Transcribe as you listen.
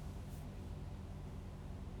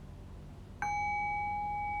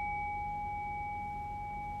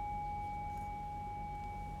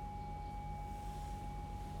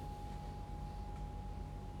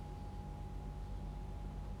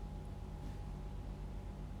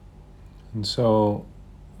And so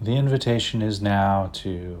the invitation is now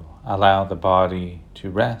to allow the body to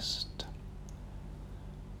rest.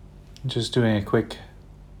 Just doing a quick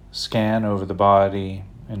scan over the body,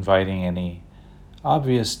 inviting any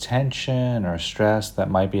obvious tension or stress that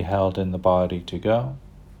might be held in the body to go.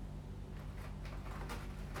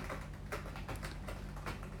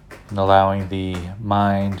 And allowing the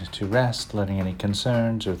mind to rest, letting any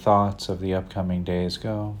concerns or thoughts of the upcoming days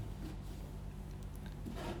go.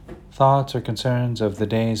 Thoughts or concerns of the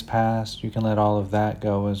days past, you can let all of that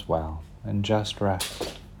go as well, and just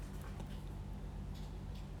rest.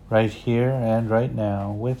 Right here and right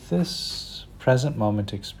now with this present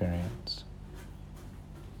moment experience.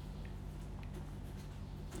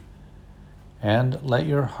 And let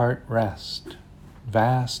your heart rest,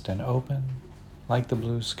 vast and open like the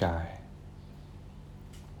blue sky.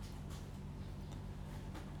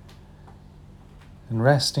 And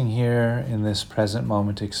resting here in this present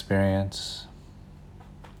moment experience,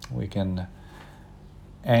 we can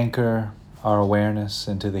anchor our awareness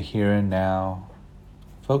into the here and now,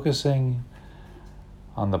 focusing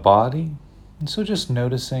on the body. And so just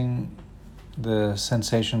noticing the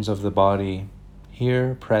sensations of the body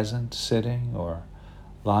here, present, sitting or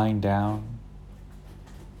lying down.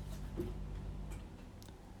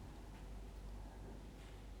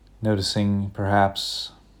 Noticing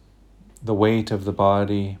perhaps the weight of the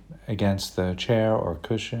body against the chair or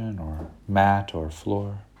cushion or mat or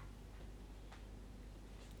floor.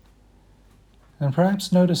 And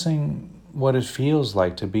perhaps noticing what it feels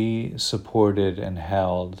like to be supported and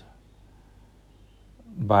held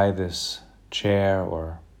by this chair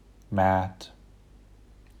or mat,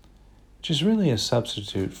 which is really a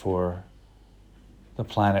substitute for the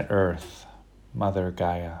planet Earth, Mother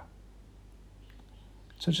Gaia.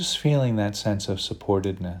 So just feeling that sense of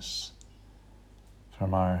supportedness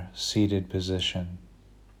from our seated position.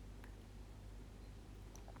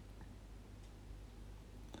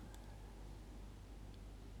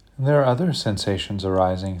 And there are other sensations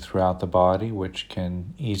arising throughout the body which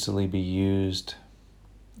can easily be used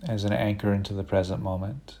as an anchor into the present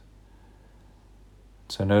moment.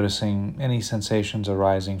 So noticing any sensations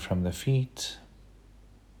arising from the feet,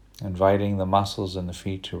 inviting the muscles in the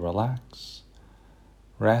feet to relax,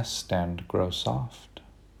 rest, and grow soft.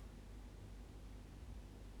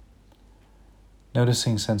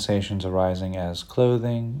 Noticing sensations arising as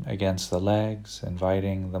clothing against the legs,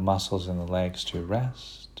 inviting the muscles in the legs to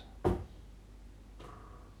rest.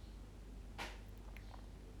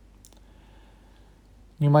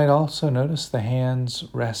 You might also notice the hands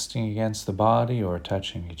resting against the body or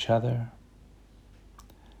touching each other,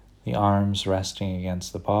 the arms resting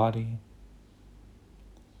against the body,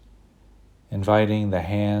 inviting the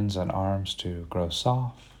hands and arms to grow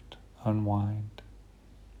soft, unwind.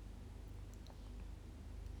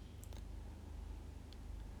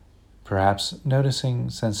 Perhaps noticing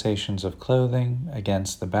sensations of clothing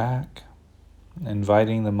against the back,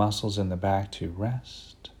 inviting the muscles in the back to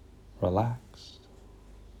rest, relax.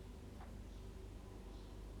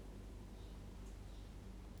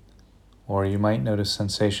 Or you might notice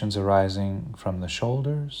sensations arising from the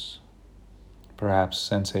shoulders, perhaps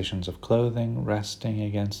sensations of clothing resting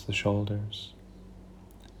against the shoulders,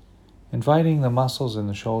 inviting the muscles in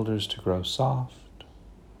the shoulders to grow soft.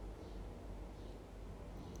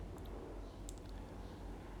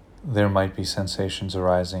 There might be sensations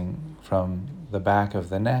arising from the back of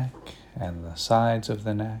the neck and the sides of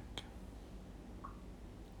the neck,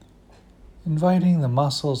 inviting the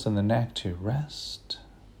muscles in the neck to rest.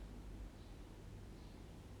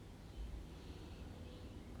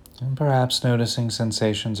 And perhaps noticing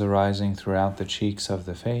sensations arising throughout the cheeks of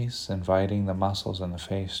the face, inviting the muscles in the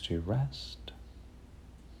face to rest.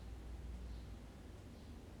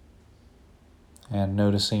 And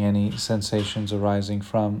noticing any sensations arising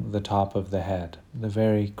from the top of the head, the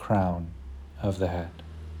very crown of the head.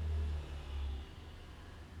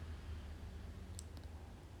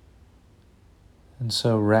 And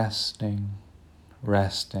so resting.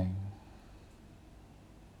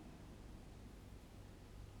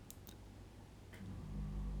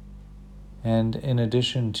 And in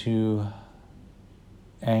addition to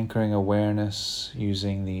anchoring awareness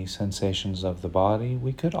using the sensations of the body,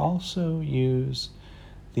 we could also use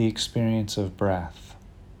the experience of breath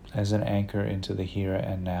as an anchor into the here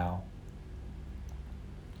and now.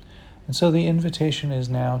 And so the invitation is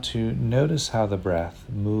now to notice how the breath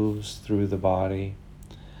moves through the body,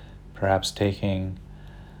 perhaps taking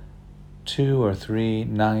 2 or 3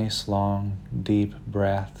 nice, long, deep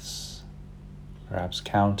breaths, perhaps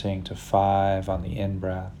counting to 5 on the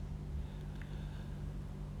in-breath,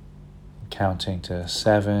 counting to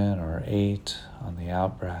 7 or 8 on the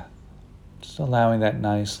out-breath. Just allowing that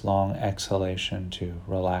nice long exhalation to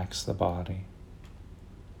relax the body.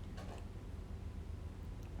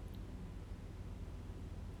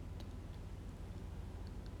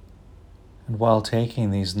 And while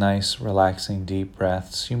taking these nice, relaxing, deep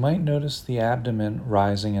breaths, you might notice the abdomen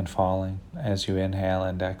rising and falling as you inhale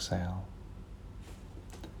and exhale.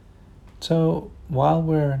 So while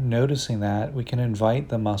we're noticing that, we can invite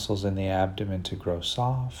the muscles in the abdomen to grow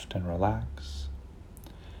soft and relax,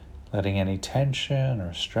 letting any tension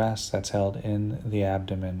or stress that's held in the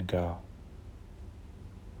abdomen go.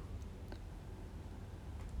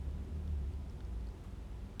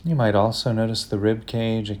 You might also notice the rib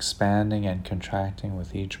cage expanding and contracting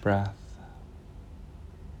with each breath,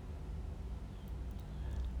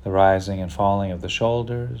 the rising and falling of the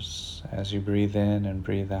shoulders as you breathe in and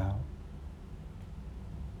breathe out.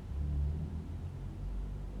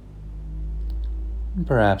 And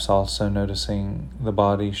perhaps also noticing the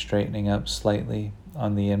body straightening up slightly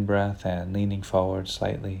on the in-breath and leaning forward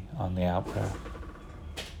slightly on the out-breath.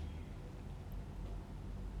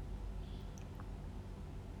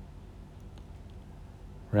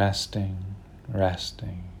 Resting,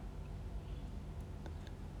 resting.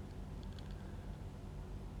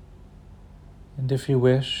 And if you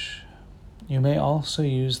wish, you may also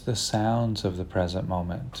use the sounds of the present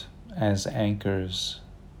moment as anchors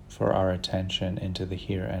for our attention into the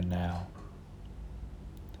here and now.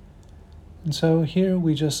 And so here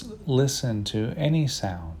we just listen to any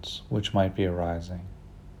sounds which might be arising.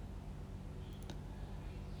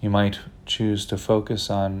 You might choose to focus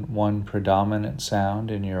on one predominant sound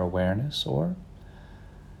in your awareness, or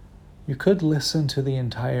you could listen to the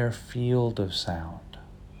entire field of sound,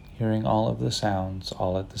 hearing all of the sounds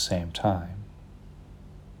all at the same time.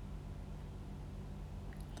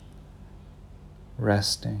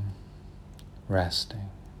 Resting, resting.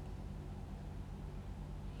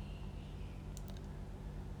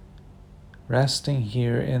 Resting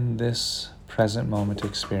here in this present moment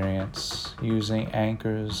experience, using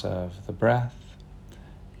anchors of the breath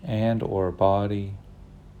and or body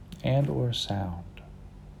and or sound.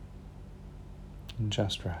 And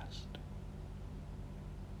just rest.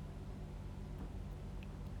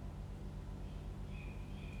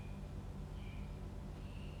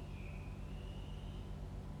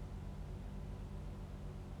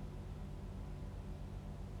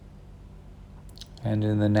 And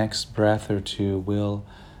in the next breath or two, we'll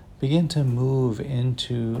begin to move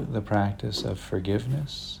into the practice of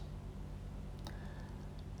forgiveness.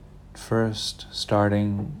 First,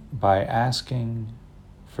 starting by asking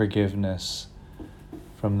forgiveness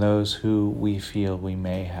from those who we feel we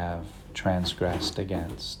may have transgressed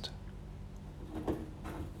against.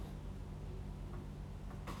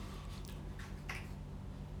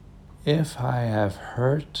 If I have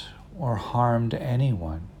hurt or harmed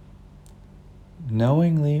anyone,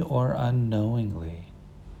 knowingly or unknowingly,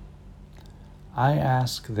 I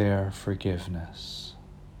ask their forgiveness.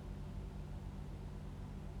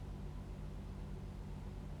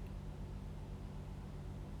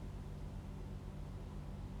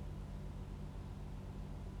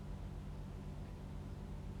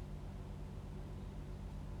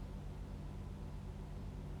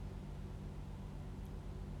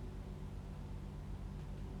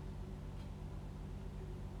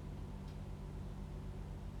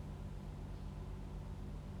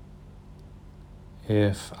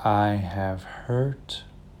 If I have hurt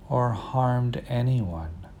or harmed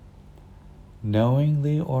anyone,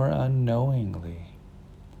 knowingly or unknowingly,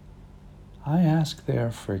 I ask their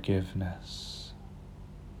forgiveness.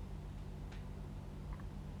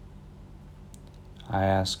 I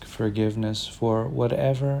ask forgiveness for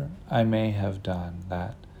whatever I may have done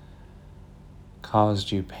that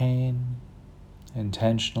caused you pain,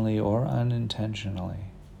 intentionally or unintentionally.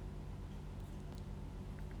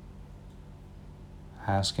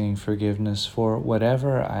 Asking forgiveness for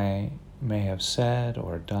whatever I may have said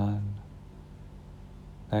or done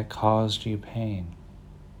that caused you pain.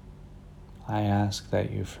 I ask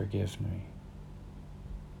that you forgive me.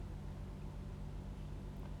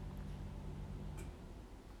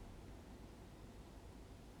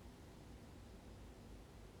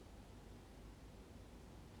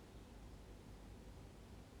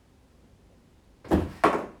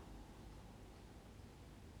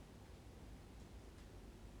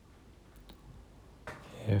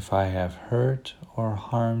 If I have hurt or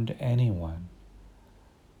harmed anyone,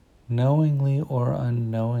 knowingly or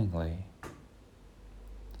unknowingly,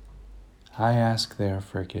 I ask their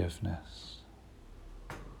forgiveness.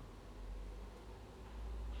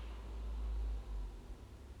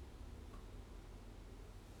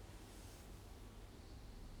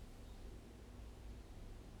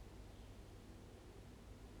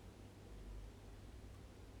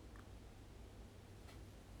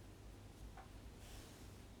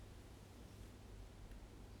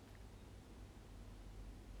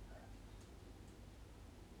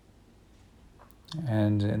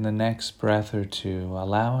 And in the next breath or two,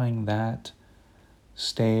 allowing that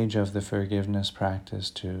stage of the forgiveness practice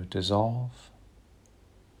to dissolve,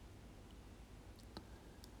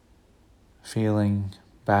 feeling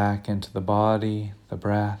back into the body, the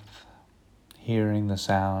breath, hearing the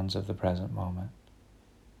sounds of the present moment.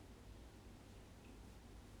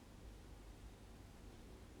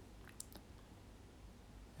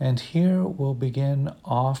 And here we'll begin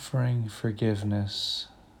offering forgiveness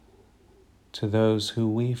to those who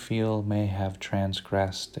we feel may have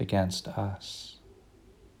transgressed against us.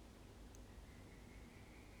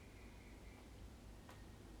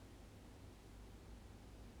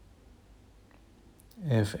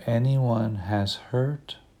 If anyone has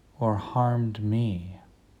hurt or harmed me,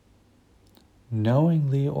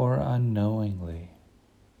 knowingly or unknowingly,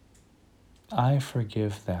 I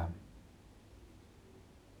forgive them.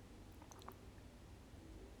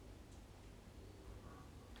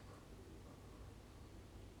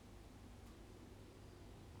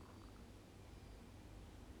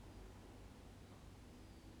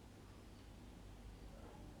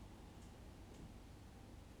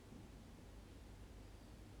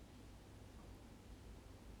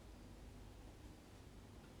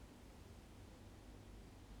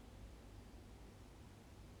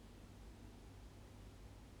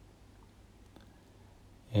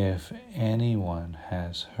 If anyone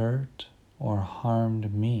has hurt or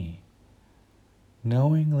harmed me,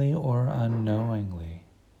 knowingly or unknowingly,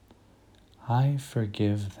 I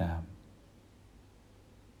forgive them.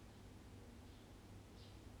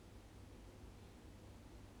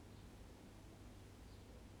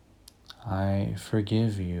 I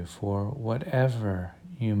forgive you for whatever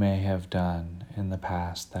you may have done in the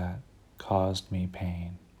past that caused me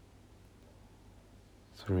pain.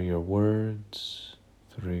 Through your words,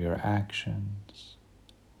 through your actions.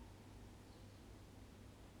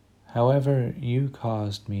 However you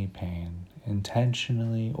caused me pain,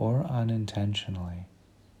 intentionally or unintentionally,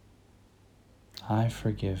 I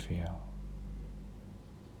forgive you.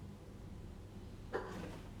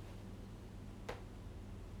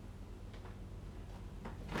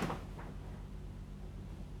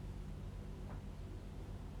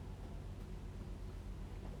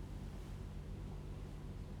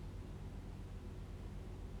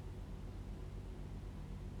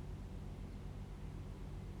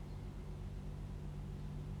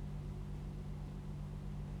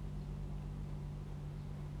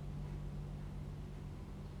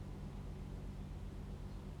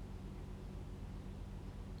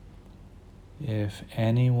 If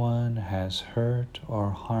anyone has hurt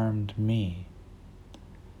or harmed me,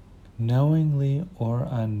 knowingly or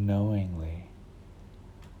unknowingly,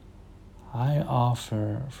 I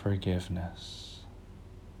offer forgiveness.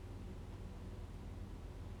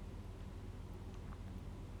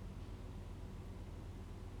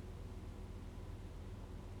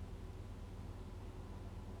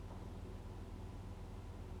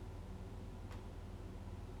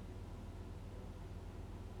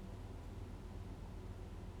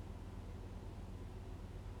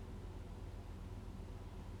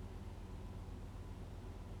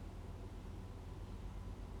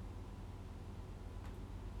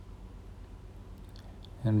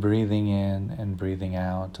 And breathing in and breathing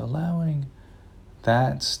out, allowing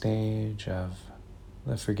that stage of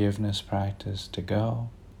the forgiveness practice to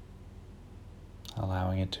go,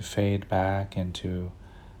 allowing it to fade back into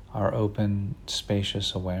our open,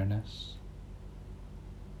 spacious awareness.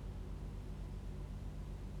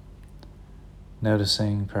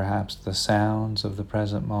 Noticing perhaps the sounds of the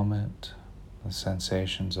present moment, the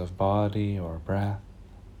sensations of body or breath.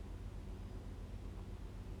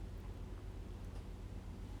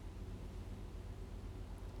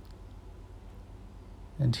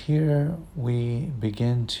 And here we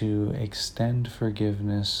begin to extend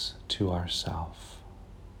forgiveness to ourselves.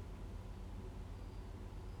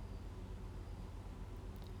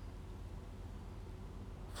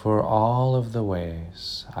 For all of the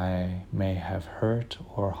ways I may have hurt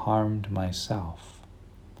or harmed myself,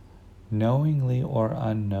 knowingly or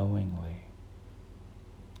unknowingly,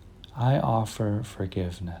 I offer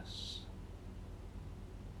forgiveness.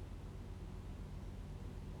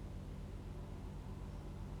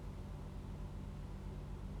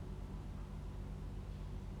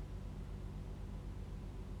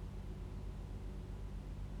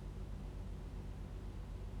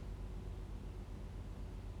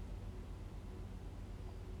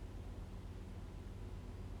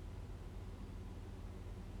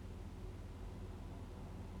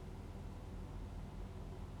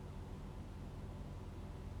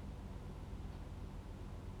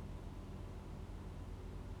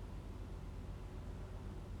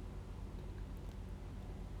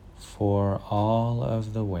 For all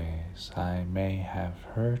of the ways I may have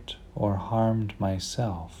hurt or harmed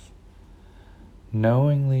myself,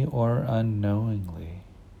 knowingly or unknowingly,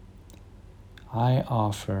 I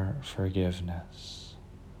offer forgiveness.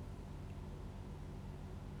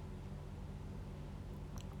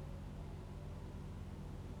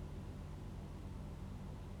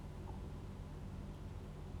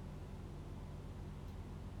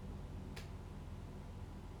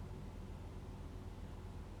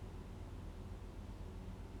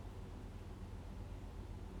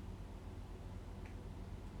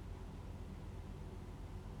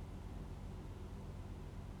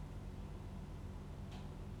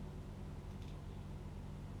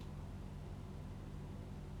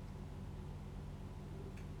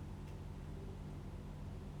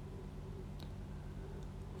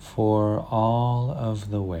 For all of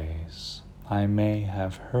the ways I may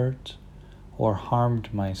have hurt or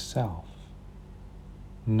harmed myself,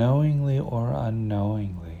 knowingly or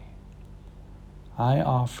unknowingly, I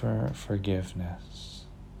offer forgiveness.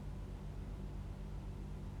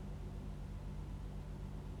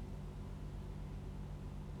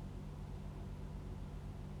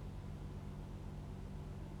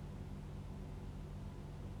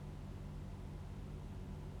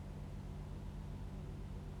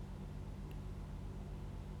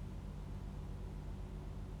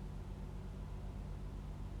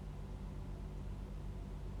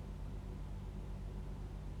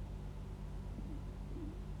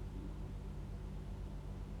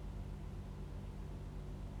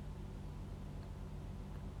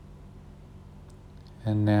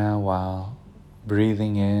 And now, while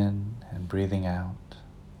breathing in and breathing out,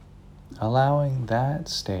 allowing that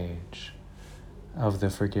stage of the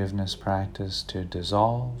forgiveness practice to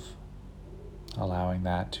dissolve, allowing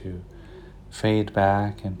that to fade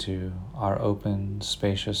back into our open,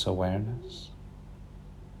 spacious awareness.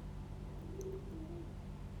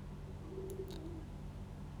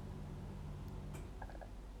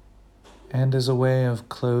 And as a way of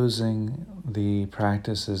closing the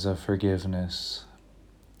practices of forgiveness,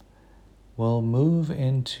 we'll move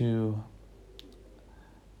into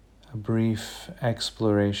a brief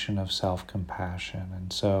exploration of self-compassion.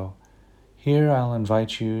 And so here I'll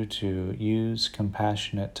invite you to use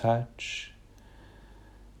compassionate touch.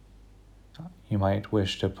 You might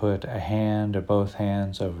wish to put a hand or both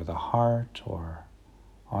hands over the heart or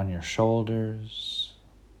on your shoulders,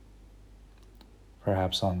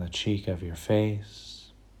 perhaps on the cheek of your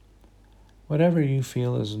face, whatever you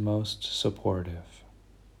feel is most supportive.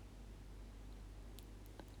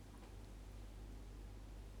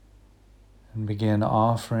 And begin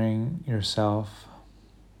offering yourself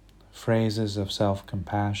phrases of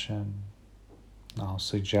self-compassion. I'll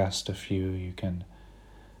suggest a few. You can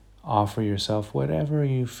offer yourself whatever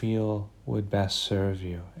you feel would best serve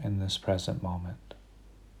you in this present moment.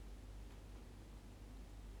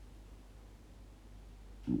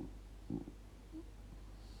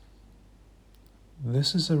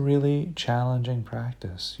 This is a really challenging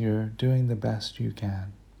practice. You're doing the best you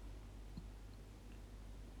can.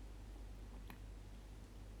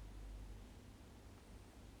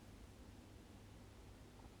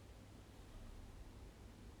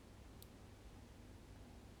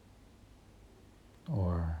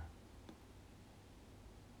 Or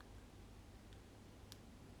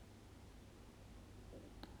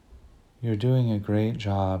you're doing a great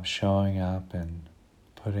job showing up and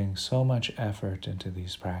putting so much effort into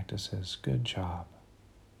these practices. Good job.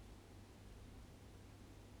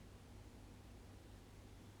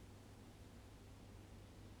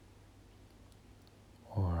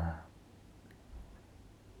 Or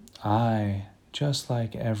I, just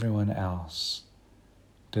like everyone else,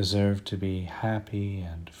 deserve to be happy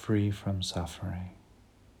and free from suffering.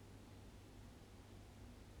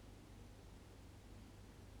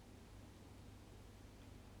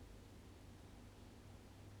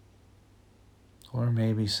 Or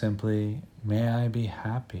maybe simply, may I be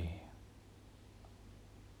happy.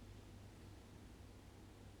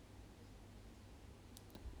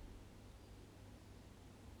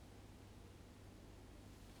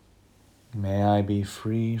 May I be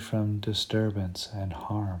free from disturbance and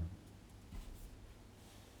harm.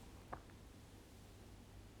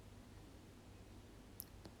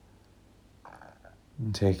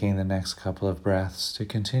 And taking the next couple of breaths to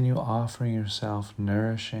continue offering yourself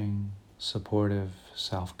nourishing, supportive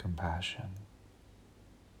self-compassion.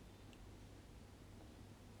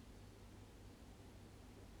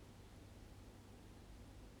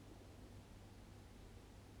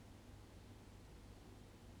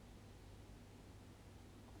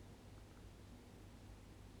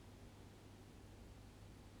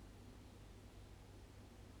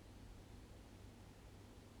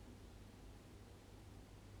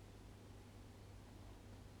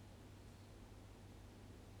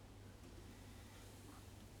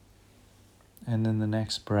 And in the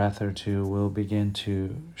next breath or two, we'll begin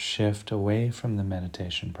to shift away from the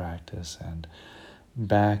meditation practice and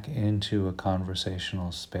back into a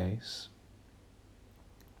conversational space.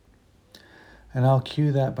 And I'll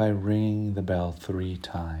cue that by ringing the bell 3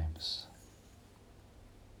 times.